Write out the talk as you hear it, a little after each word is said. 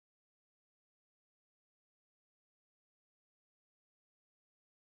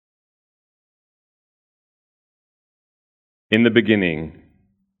In the beginning,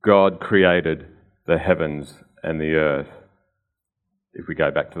 God created the heavens and the earth. If we go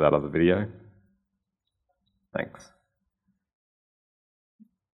back to that other video. Thanks.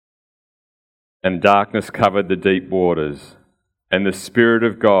 And darkness covered the deep waters, and the Spirit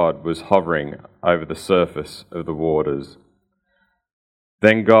of God was hovering over the surface of the waters.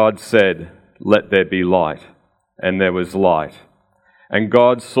 Then God said, "Let there be light," and there was light. And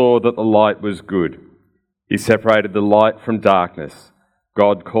God saw that the light was good. He separated the light from darkness.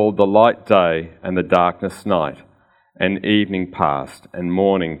 God called the light day and the darkness night. And evening passed and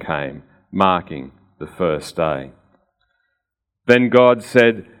morning came, marking the first day. Then God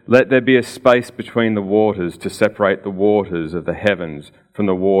said, "Let there be a space between the waters to separate the waters of the heavens from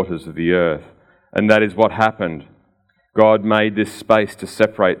the waters of the earth." And that is what happened. God made this space to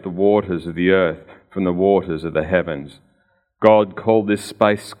separate the waters of the earth from the waters of the heavens. God called this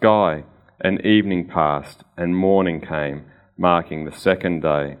space sky, and evening passed, and morning came, marking the second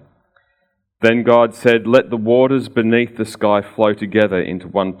day. Then God said, "Let the waters beneath the sky flow together into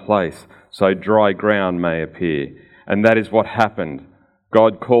one place, so dry ground may appear." And that is what happened.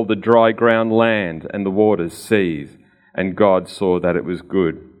 God called the dry ground land, and the waters seas, and God saw that it was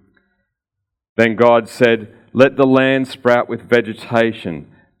good. Then God said, "Let the land sprout with vegetation,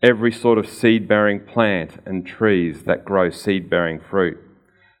 every sort of seed-bearing plant and trees that grow seed-bearing fruit.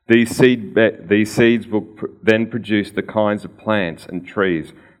 These seeds will then produce the kinds of plants and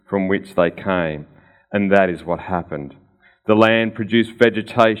trees from which they came." And that is what happened. The land produced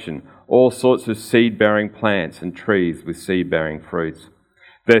vegetation, all sorts of seed-bearing plants and trees with seed-bearing fruits.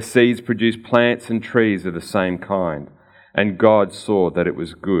 Their seeds produced plants and trees of the same kind. And God saw that it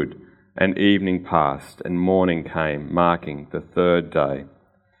was good. And evening passed, and morning came, marking the third day.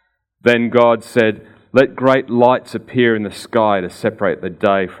 Then God said, "Let great lights appear in the sky to separate the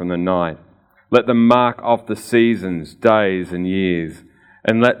day from the night. Let them mark off the seasons, days, and years.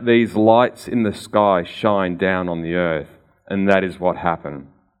 And let these lights in the sky shine down on the earth." And that is what happened.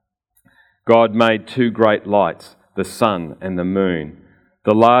 God made two great lights, the sun and the moon,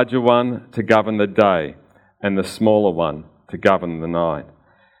 the larger one to govern the day, and the smaller one to govern the night.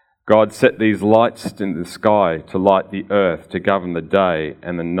 God set these lights in the sky to light the earth, to govern the day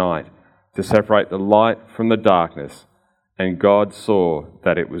and the night, to separate the light from the darkness. And God saw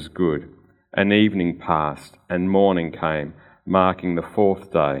that it was good. And evening passed, and morning came, marking the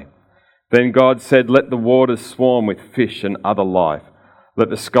fourth day. Then God said, "Let the waters swarm with fish and other life. Let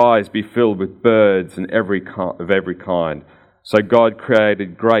the skies be filled with birds and every kind." So God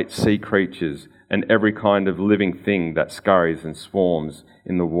created great sea creatures and every kind of living thing that scurries and swarms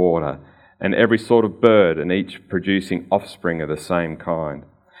in the water, and every sort of bird, and each producing offspring of the same kind.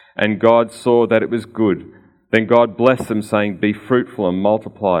 And God saw that it was good. Then God blessed them, saying, "Be fruitful and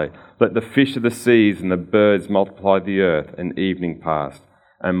multiply. Let the fish of the seas and the birds multiply the earth." And evening passed,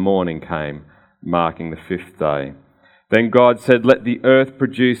 and morning came, marking the fifth day. Then God said, "Let the earth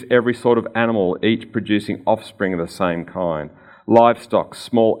produce every sort of animal, each producing offspring of the same kind, livestock,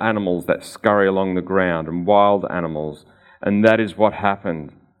 small animals that scurry along the ground, and wild animals." And that is what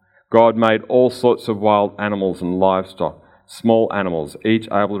happened. God made all sorts of wild animals and livestock, small animals, each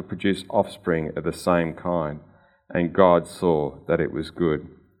able to produce offspring of the same kind. And God saw that it was good.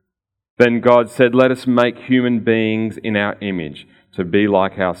 Then God said, "Let us make human beings in our image, to be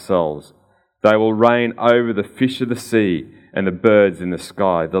like ourselves. They will reign over the fish of the sea and the birds in the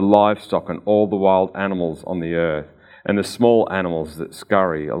sky, the livestock and all the wild animals on the earth, and the small animals that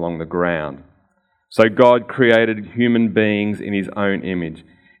scurry along the ground." So God created human beings in his own image.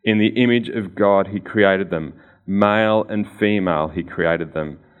 In the image of God he created them. Male and female he created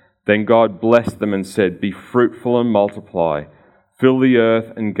them. Then God blessed them and said, "Be fruitful and multiply. Fill the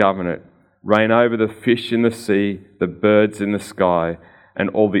earth and govern it. Reign over the fish in the sea, the birds in the sky, and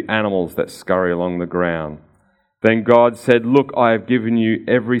all the animals that scurry along the ground." Then God said, "Look, I have given you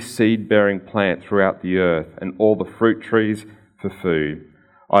every seed-bearing plant throughout the earth, and all the fruit trees for food.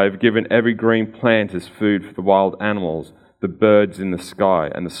 I have given every green plant as food for the wild animals, the birds in the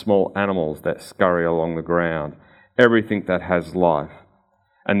sky, and the small animals that scurry along the ground, everything that has life."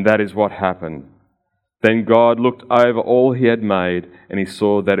 And that is what happened. Then God looked over all he had made, and he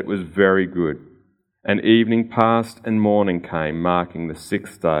saw that it was very good. And evening passed, and morning came, marking the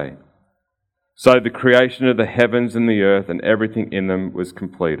sixth day. So the creation of the heavens and the earth and everything in them was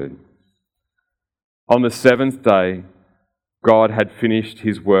completed. On the seventh day, God had finished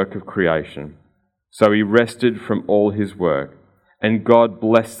his work of creation. So he rested from all his work. And God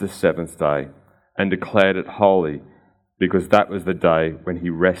blessed the seventh day and declared it holy, because that was the day when he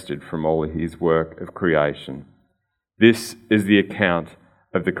rested from all his work of creation. This is the account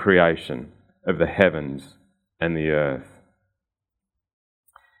of the creation of the heavens and the earth.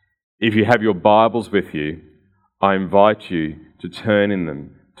 If you have your Bibles with you, I invite you to turn in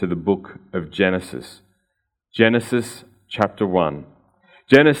them to the book of Genesis. Genesis chapter 1.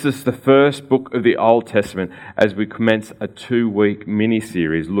 Genesis, the first book of the Old Testament, as we commence a 2-week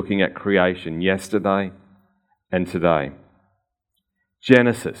mini-series looking at creation yesterday and today.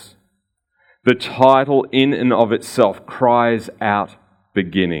 Genesis. The title in and of itself cries out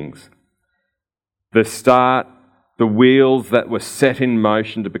beginnings. The start, the wheels that were set in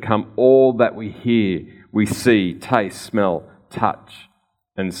motion to become all that we hear, we see, taste, smell, touch,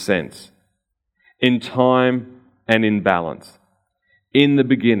 and sense. In time and in balance. In the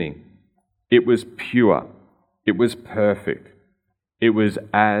beginning, it was pure, it was perfect, it was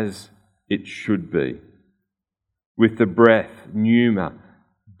as it should be. With the breath, pneuma,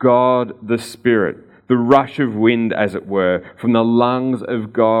 God the Spirit, the rush of wind, as it were, from the lungs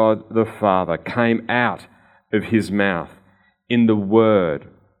of God the Father came out of his mouth in the Word,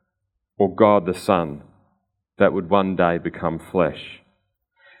 or God the Son, that would one day become flesh.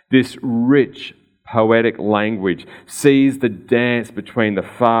 This rich, poetic language sees the dance between the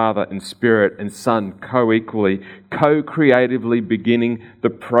Father and Spirit and Son co-equally, co-creatively beginning the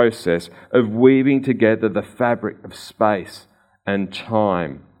process of weaving together the fabric of space and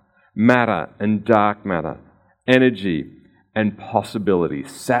time, matter and dark matter, energy and possibility,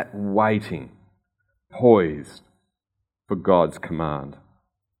 sat waiting, poised for God's command.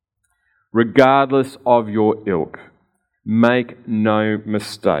 Regardless of your ilk, make no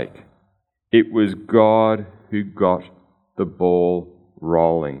mistake, it was God who got the ball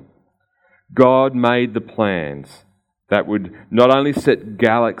rolling. God made the plans that would not only set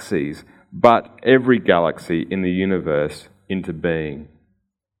galaxies, but every galaxy in the universe into being.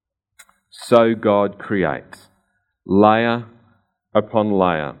 So God creates, layer upon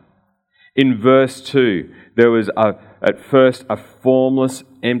layer. In verse 2, there was at first a formless,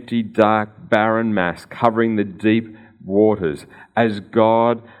 empty, dark, barren mass covering the deep waters as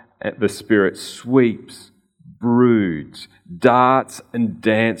God, the Spirit, sweeps, broods, darts and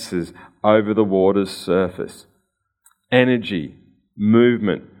dances over the water's surface. Energy,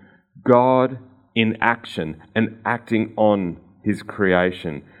 movement, God in action and acting on his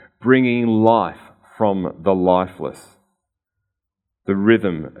creation, bringing life from the lifeless. The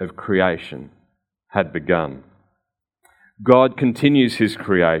rhythm of creation had begun. God continues his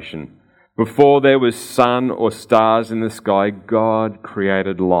creation. Before there was sun or stars in the sky, God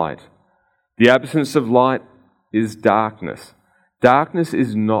created light. The absence of light is darkness. Darkness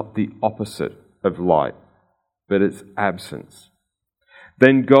is not the opposite of light, but its absence.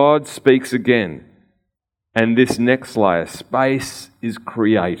 Then God speaks again, and this next layer, space, is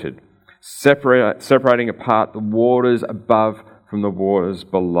created, separating apart the waters above from the waters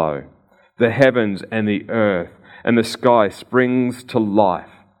below. The heavens and the earth and the sky springs to life,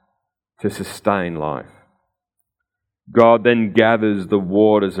 to sustain life. God then gathers the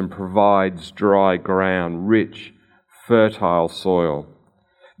waters and provides dry ground, rich, fertile soil.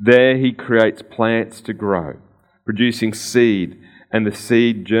 There he creates plants to grow, producing seed, and the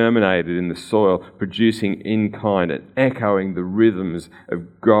seed germinated in the soil, producing in kind and echoing the rhythms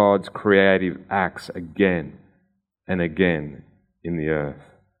of God's creative acts again and again in the earth.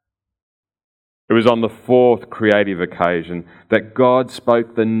 It was on the fourth creative occasion that God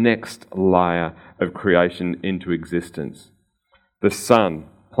spoke the next layer of creation into existence. The sun,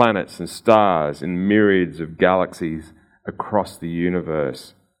 planets and stars in myriads of galaxies across the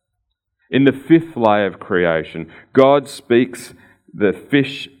universe. In the fifth layer of creation, God speaks the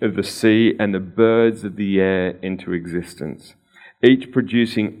fish of the sea and the birds of the air into existence, each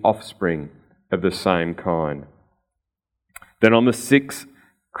producing offspring of the same kind. Then on the sixth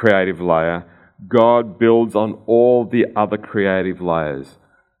creative layer, God builds on all the other creative layers,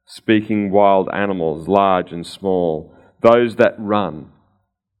 speaking wild animals, large and small, those that run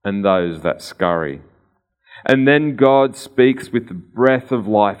and those that scurry. And then God speaks with the breath of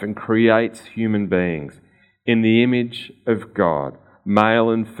life and creates human beings. In the image of God,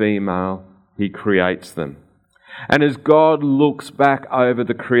 male and female, he creates them. And as God looks back over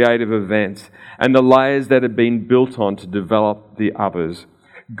the creative events and the layers that have been built on to develop the others,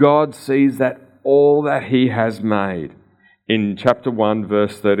 God sees that all that he has made. In chapter 1,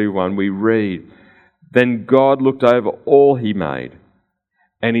 verse 31, we read, "Then God looked over all he made,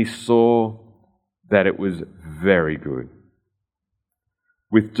 and he saw that it was very good."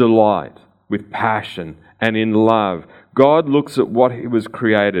 With delight, with passion, and in love, God looks at what he was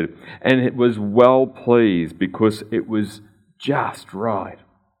created, and it was well pleased because it was just right.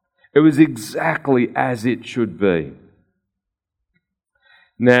 It was exactly as it should be.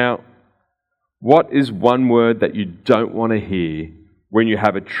 Now, what is one word that you don't want to hear when you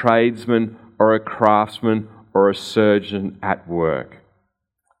have a tradesman or a craftsman or a surgeon at work.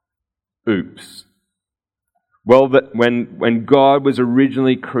 Oops. Well, when God was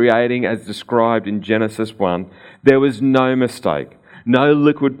originally creating as described in Genesis 1, there was no mistake, no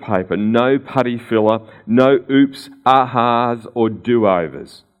liquid paper, no putty filler, no oops, ahas, or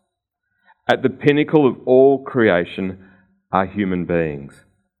do-overs. At the pinnacle of all creation are human beings.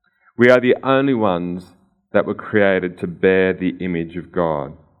 We are the only ones that were created to bear the image of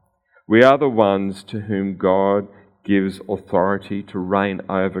God. We are the ones to whom God gives authority to reign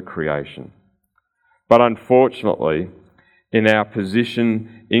over creation. But unfortunately, in our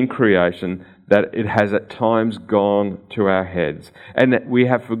position in creation, that it has at times gone to our heads, and that we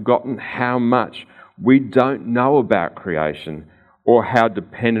have forgotten how much we don't know about creation or how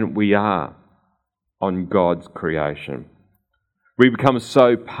dependent we are on God's creation. We become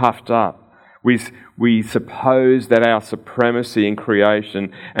so puffed up. We suppose that our supremacy in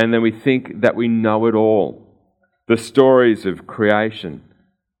creation, and then we think that we know it all. The stories of creation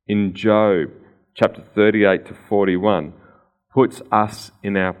in Job, chapter 38 to 41, puts us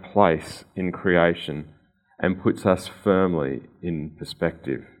in our place in creation and puts us firmly in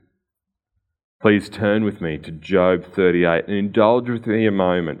perspective. Please turn with me to Job 38 and indulge with me a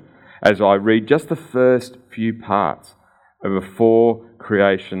moment as I read just the first few parts of the 4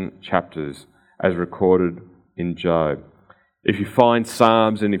 creation chapters as recorded in Job. If you find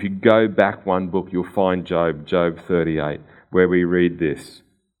Psalms and if you go back one book, you'll find Job 38, where we read this.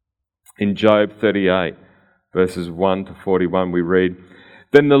 In Job 38, verses 1 to 41, we read,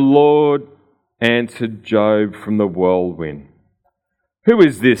 "Then the Lord answered Job from the whirlwind. 'Who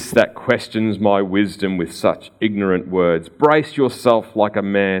is this that questions my wisdom with such ignorant words? Brace yourself like a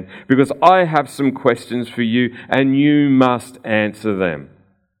man, because I have some questions for you, and you must answer them.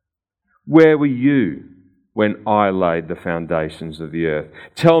 Where were you when I laid the foundations of the earth?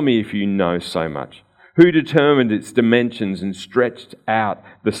 Tell me if you know so much. Who determined its dimensions and stretched out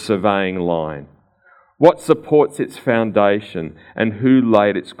the surveying line? What supports its foundation, and who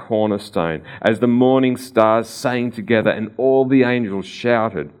laid its cornerstone, as the morning stars sang together and all the angels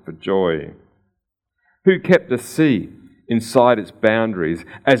shouted for joy? Who kept the sea inside its boundaries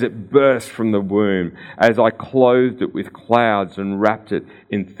as it burst from the womb, as I clothed it with clouds and wrapped it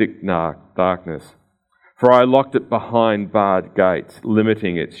in thick darkness? For I locked it behind barred gates,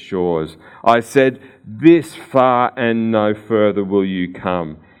 limiting its shores. I said, this far and no further will you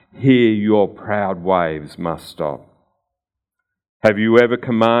come. Here your proud waves must stop. Have you ever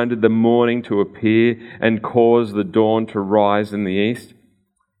commanded the morning to appear and caused the dawn to rise in the east?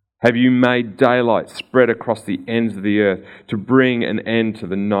 Have you made daylight spread across the ends of the earth to bring an end to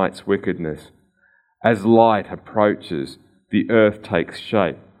the night's wickedness? As light approaches, the earth takes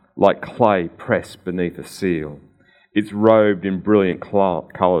shape, like clay pressed beneath a seal. It's robed in brilliant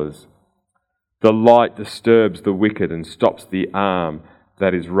colours. The light disturbs the wicked and stops the arm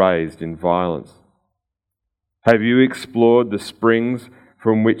that is raised in violence. Have you explored the springs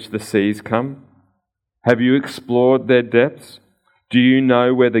from which the seas come? Have you explored their depths? Do you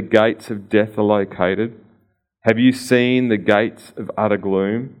know where the gates of death are located? Have you seen the gates of utter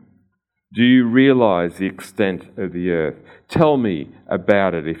gloom? Do you realize the extent of the earth? Tell me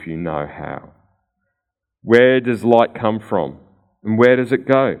about it if you know how. Where does light come from, and where does it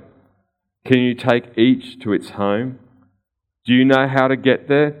go? Can you take each to its home? Do you know how to get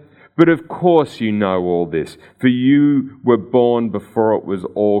there? But of course you know all this, for you were born before it was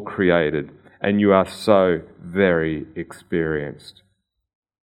all created, and you are so very experienced.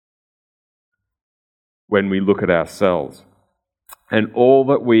 When we look at ourselves and all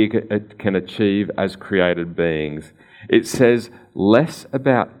that we can achieve as created beings, it says less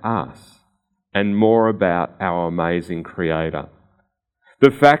about us and more about our amazing Creator.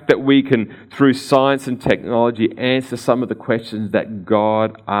 The fact that we can, through science and technology, answer some of the questions that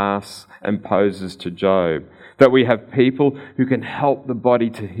God asks and poses to Job. That we have people who can help the body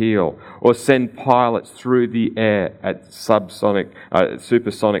to heal, or send pilots through the air at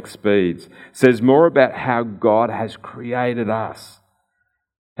supersonic speeds, says more about how God has created us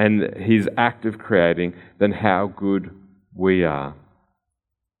and His act of creating than how good we are.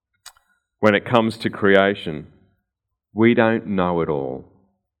 When it comes to creation, we don't know it all.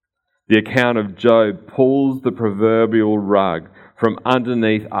 The account of Job pulls the proverbial rug from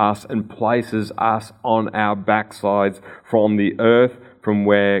underneath us and places us on our backsides from the earth from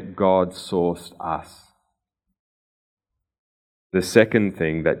where God sourced us. The second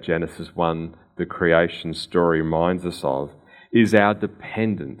thing that Genesis 1, the creation story, reminds us of is our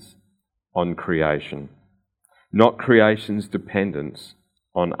dependence on creation, not creation's dependence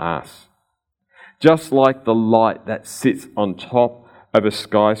on us. Just like the light that sits on top of a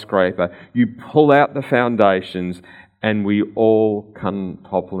skyscraper. You pull out the foundations and we all come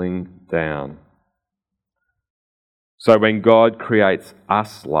toppling down. So when God creates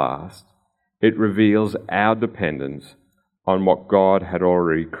us last, it reveals our dependence on what God had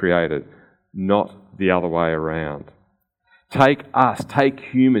already created, not the other way around. Take us, take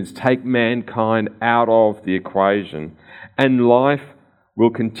humans, take mankind out of the equation, and life will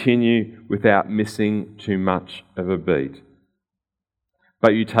continue without missing too much of a beat.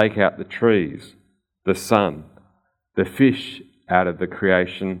 But you take out the trees, the sun, the fish out of the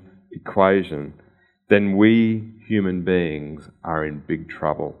creation equation, then we human beings are in big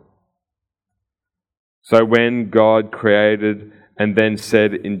trouble. So when God created and then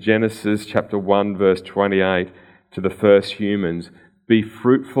said in Genesis chapter 1 verse 28 to the first humans, "Be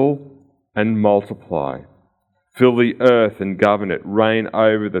fruitful and multiply. Fill the earth and govern it. Reign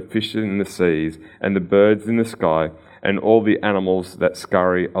over the fish in the seas and the birds in the sky and all the animals that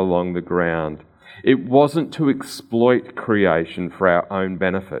scurry along the ground." It wasn't to exploit creation for our own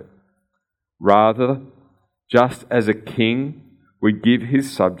benefit. Rather, just as a king would give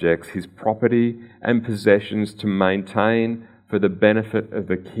his subjects his property and possessions to maintain for the benefit of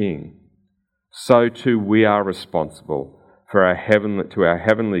the king, so too we are responsible for our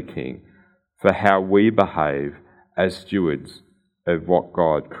heavenly King for how we behave as stewards of what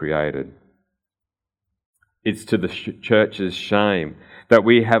God created. It's to the church's shame that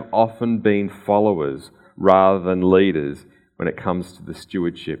we have often been followers rather than leaders when it comes to the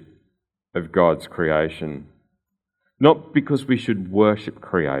stewardship of God's creation. Not because we should worship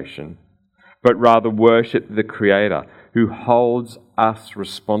creation, but rather worship the Creator who holds us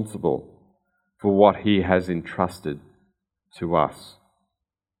responsible for what He has entrusted to us.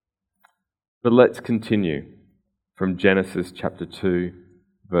 But let's continue from Genesis chapter 2,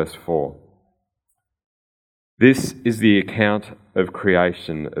 verse 4. This is the account of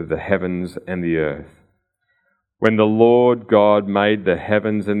creation of the heavens and the earth. When the Lord God made the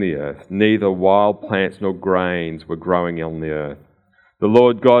heavens and the earth, neither wild plants nor grains were growing on the earth. The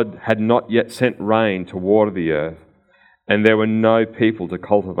Lord God had not yet sent rain to water the earth, and there were no people to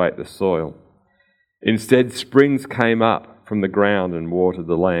cultivate the soil. Instead, springs came up from the ground and watered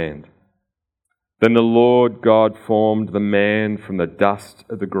the land. Then the Lord God formed the man from the dust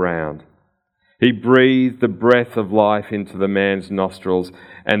of the ground. He breathed the breath of life into the man's nostrils,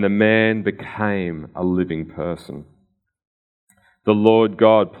 and the man became a living person. The Lord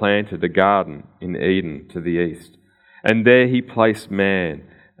God planted a garden in Eden to the east, and there He placed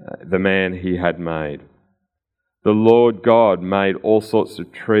the man He had made. The Lord God made all sorts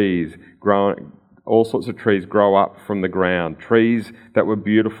of trees grow up from the ground, trees that were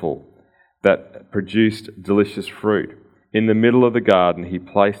beautiful, that produced delicious fruit. In the middle of the garden He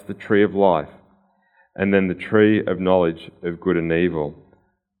placed the tree of life, and then the tree of knowledge of good and evil.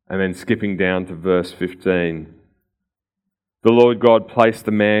 And then skipping down to verse 15. The Lord God placed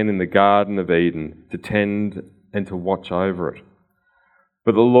the man in the Garden of Eden to tend and to watch over it.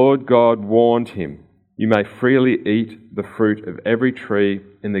 But the Lord God warned him, "You may freely eat the fruit of every tree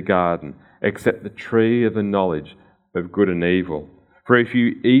in the garden, except the tree of the knowledge of good and evil. For if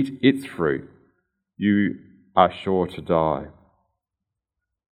you eat its fruit, you are sure to die."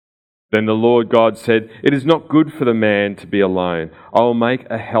 Then the Lord God said, "It is not good for the man to be alone. I will make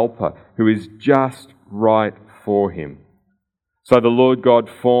a helper who is just right for him." So the Lord God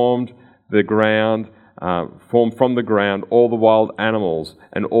formed from the ground all the wild animals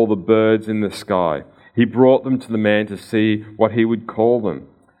and all the birds in the sky. He brought them to the man to see what he would call them.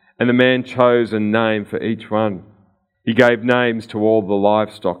 And the man chose a name for each one. He gave names to all the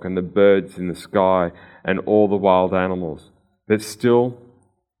livestock and the birds in the sky and all the wild animals. But still,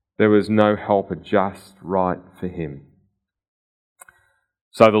 there was no helper just right for him.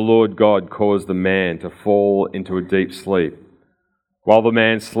 So the Lord God caused the man to fall into a deep sleep. While the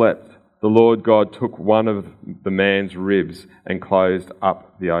man slept, the Lord God took one of the man's ribs and closed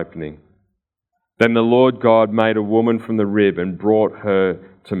up the opening. Then the Lord God made a woman from the rib and brought her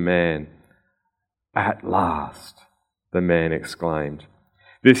to man. "At last," the man exclaimed.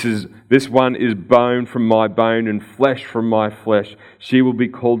 This one is bone from my bone and flesh from my flesh. She will be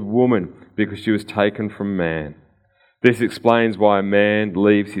called woman because she was taken from man. This explains why a man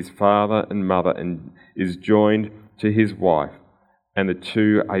leaves his father and mother and is joined to his wife, and the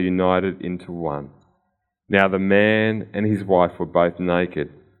two are united into one. Now the man and his wife were both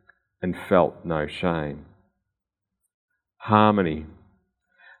naked and felt no shame. Harmony.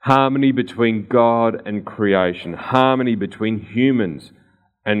 Harmony between God and creation. Harmony between humans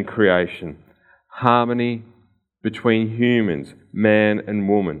and creation. Harmony between humans, man and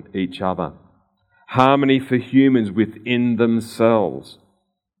woman, each other. harmony for humans within themselves.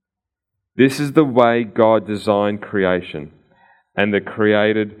 This is the way God designed creation and the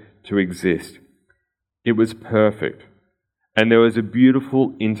created to exist. It was perfect, and there was a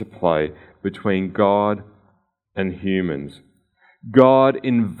beautiful interplay between God and humans. God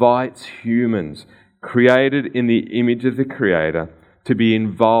invites humans, created in the image of the Creator, to be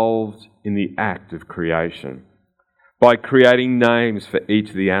involved in the act of creation by creating names for each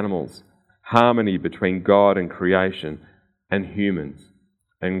of the animals, harmony between God and creation, and humans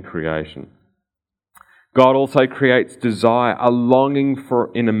and creation. God also creates desire, a longing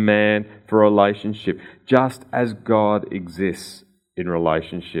in a man for relationship, just as God exists in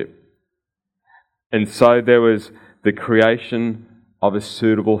relationship. And so there was the creation of a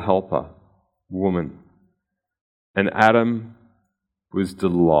suitable helper, woman. And Adam was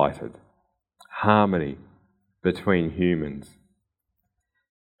delighted. Harmony between humans.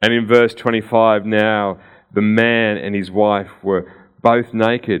 And in verse 25, now the man and his wife were both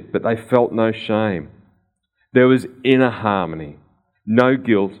naked, but they felt no shame. There was inner harmony, no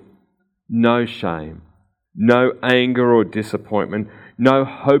guilt, no shame, no anger or disappointment, no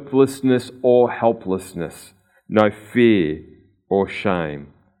hopelessness or helplessness, no fear or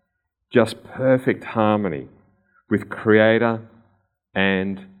shame. Just perfect harmony with Creator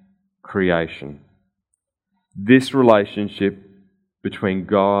and creation. This relationship between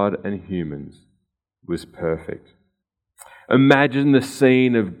God and humans was perfect. Imagine the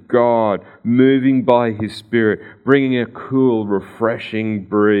scene of God moving by His Spirit, bringing a cool, refreshing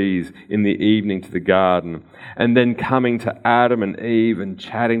breeze in the evening to the garden, and then coming to Adam and Eve and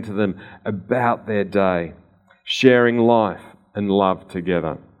chatting to them about their day, sharing life and love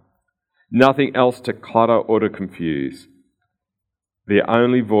together. Nothing else to clutter or to confuse. The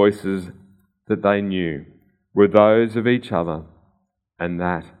only voices that they knew were those of each other and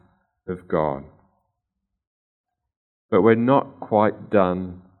that of God. But we're not quite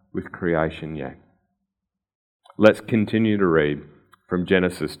done with creation yet. Let's continue to read from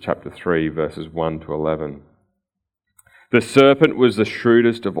Genesis chapter 3, verses 1 to 11. The serpent was the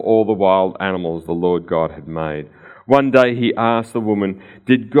shrewdest of all the wild animals the Lord God had made. One day he asked the woman,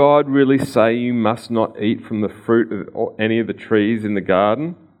 "Did God really say you must not eat from the fruit of any of the trees in the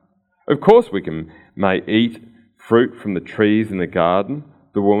garden?" "Of course we may eat fruit from the trees in the garden,"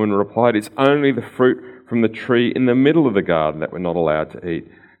 the woman replied. "It's only the fruit from the tree in the middle of the garden that we're not allowed to eat.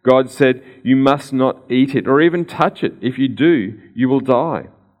 God said, you must not eat it or even touch it. If you do, you will die."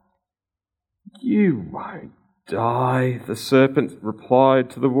 "You won't die," the serpent replied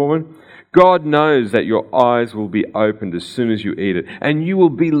to the woman. "God knows that your eyes will be opened as soon as you eat it, and you will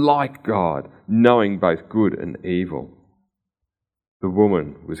be like God, knowing both good and evil." The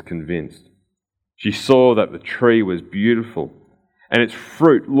woman was convinced. She saw that the tree was beautiful, and its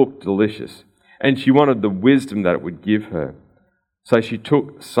fruit looked delicious, and she wanted the wisdom that it would give her. So she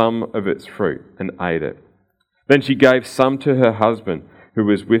took some of its fruit and ate it. Then she gave some to her husband who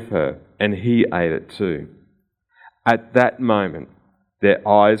was with her, and he ate it too. At that moment, their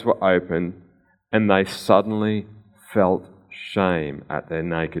eyes were opened, and they suddenly felt shame at their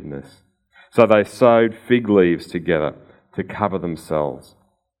nakedness. So they sewed fig leaves together to cover themselves.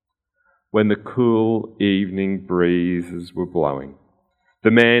 When the cool evening breezes were blowing,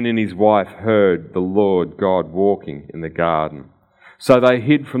 the man and his wife heard the Lord God walking in the garden. So they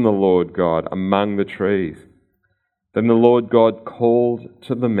hid from the Lord God among the trees. Then the Lord God called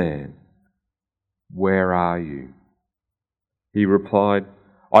to the man, "Where are you?" He replied,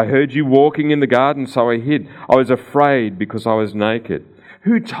 "I heard you walking in the garden, so I hid. I was afraid because I was naked."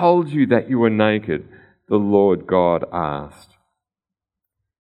 "Who told you that you were naked?" the Lord God asked.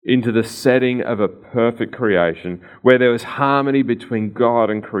 Into the setting of a perfect creation where there was harmony between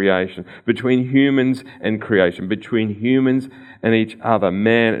God and creation, between humans and creation, between humans and each other,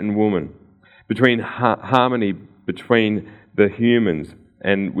 man and woman, between harmony between the humans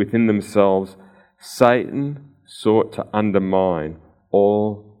and within themselves, Satan sought to undermine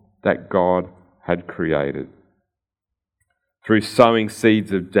all that God had created. Through sowing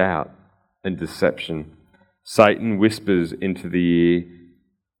seeds of doubt and deception, Satan whispers into the ear,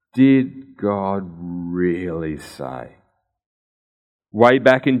 "Did God really say?" Way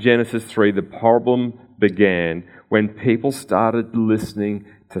back in Genesis 3, the problem began when people started listening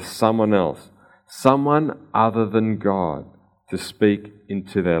to someone else, someone other than God, to speak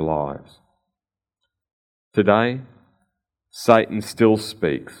into their lives. Today, Satan still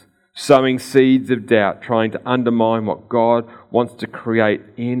speaks, sowing seeds of doubt, trying to undermine what God wants to create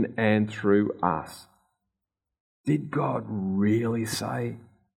in and through us. Did God really say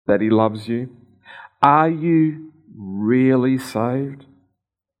that He loves you? Are you really saved?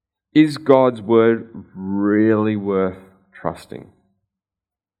 Is God's word really worth trusting?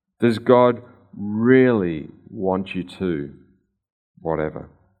 Does God really want you to whatever?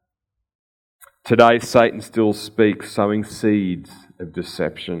 Today, Satan still speaks, sowing seeds of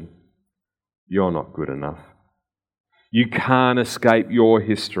deception. You're not good enough. You can't escape your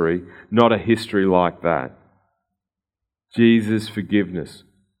history, not a history like that. Jesus' forgiveness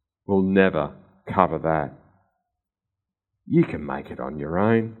will never cover that. You can make it on your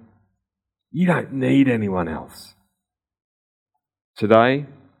own. You don't need anyone else. Today,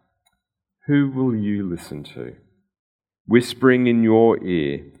 who will you listen to? Whispering in your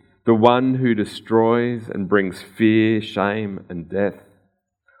ear, the one who destroys and brings fear, shame, and death,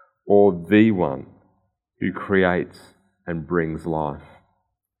 or the one who creates and brings life?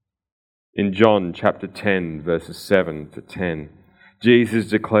 In John chapter 10, verses 7 to 10, Jesus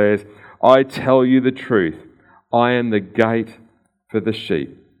declares, I tell you the truth, I am the gate for the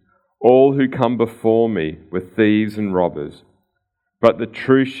sheep. All who come before me were thieves and robbers, but the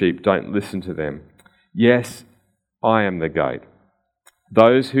true sheep don't listen to them. Yes, I am the gate.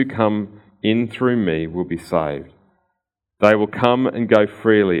 Those who come in through me will be saved. They will come and go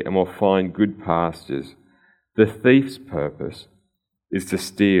freely and will find good pastures. The thief's purpose is to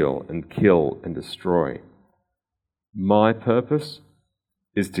steal and kill and destroy. My purpose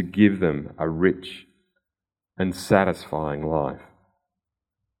is to give them a rich and satisfying life.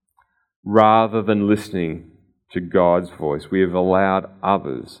 Rather than listening to God's voice, we have allowed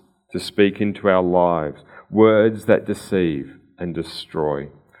others to speak into our lives words that deceive and destroy,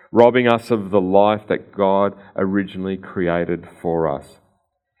 robbing us of the life that God originally created for us.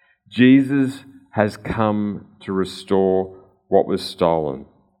 Jesus has come to restore what was stolen.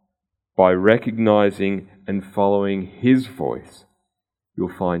 By recognizing and following his voice, you'll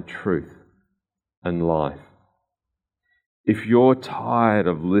find truth and life. If you're tired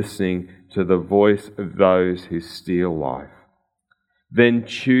of listening to the voice of those who steal life, then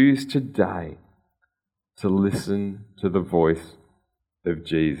choose today to listen to the voice of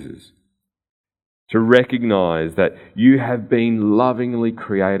Jesus. To recognize that you have been lovingly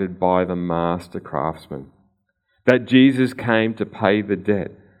created by the master craftsman. That Jesus came to pay the debt,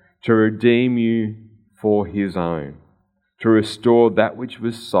 to redeem you for his own, to restore that which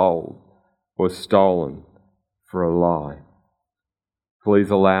was sold or stolen for a lie.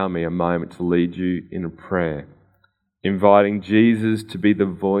 Please allow me a moment to lead you in a prayer, inviting Jesus to be the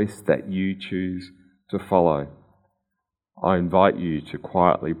voice that you choose to follow. I invite you to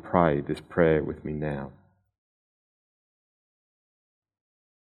quietly pray this prayer with me now.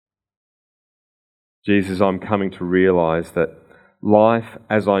 Jesus, I'm coming to realize that life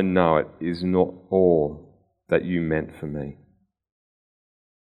as I know it is not all that you meant for me.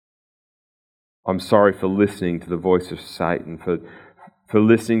 I'm sorry for listening to the voice of Satan, for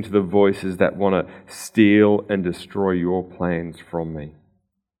listening to the voices that want to steal and destroy your plans from me.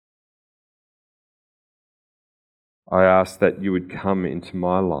 I ask that you would come into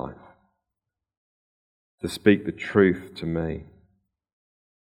my life to speak the truth to me.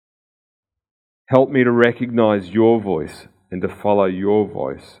 Help me to recognize your voice and to follow your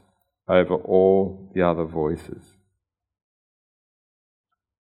voice over all the other voices.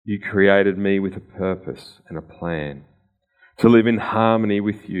 You created me with a purpose and a plan to live in harmony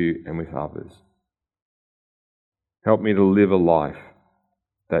with you and with others. Help me to live a life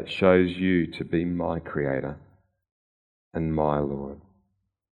that shows you to be my Creator and my Lord.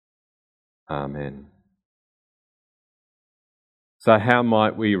 Amen. So how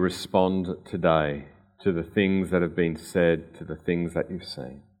might we respond today to the things that have been said, to the things that you've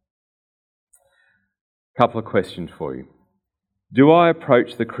seen? A couple of questions for you. Do I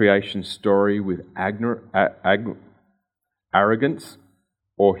approach the creation story with arrogance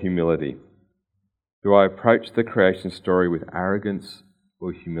or humility? Do I approach the creation story with arrogance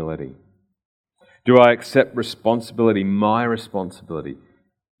or humility? Do I accept responsibility, my responsibility,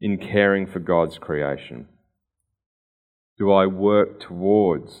 in caring for God's creation? Do I work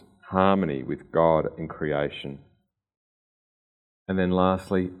towards harmony with God and creation? And then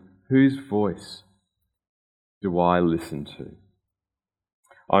lastly, whose voice do I listen to?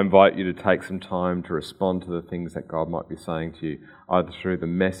 I invite you to take some time to respond to the things that God might be saying to you, either through the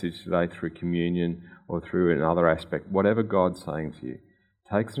message today, through communion, or through another aspect. Whatever God's saying to you,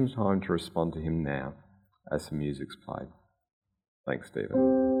 take some time to respond to him now as the music's played. Thanks,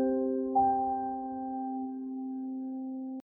 Stephen.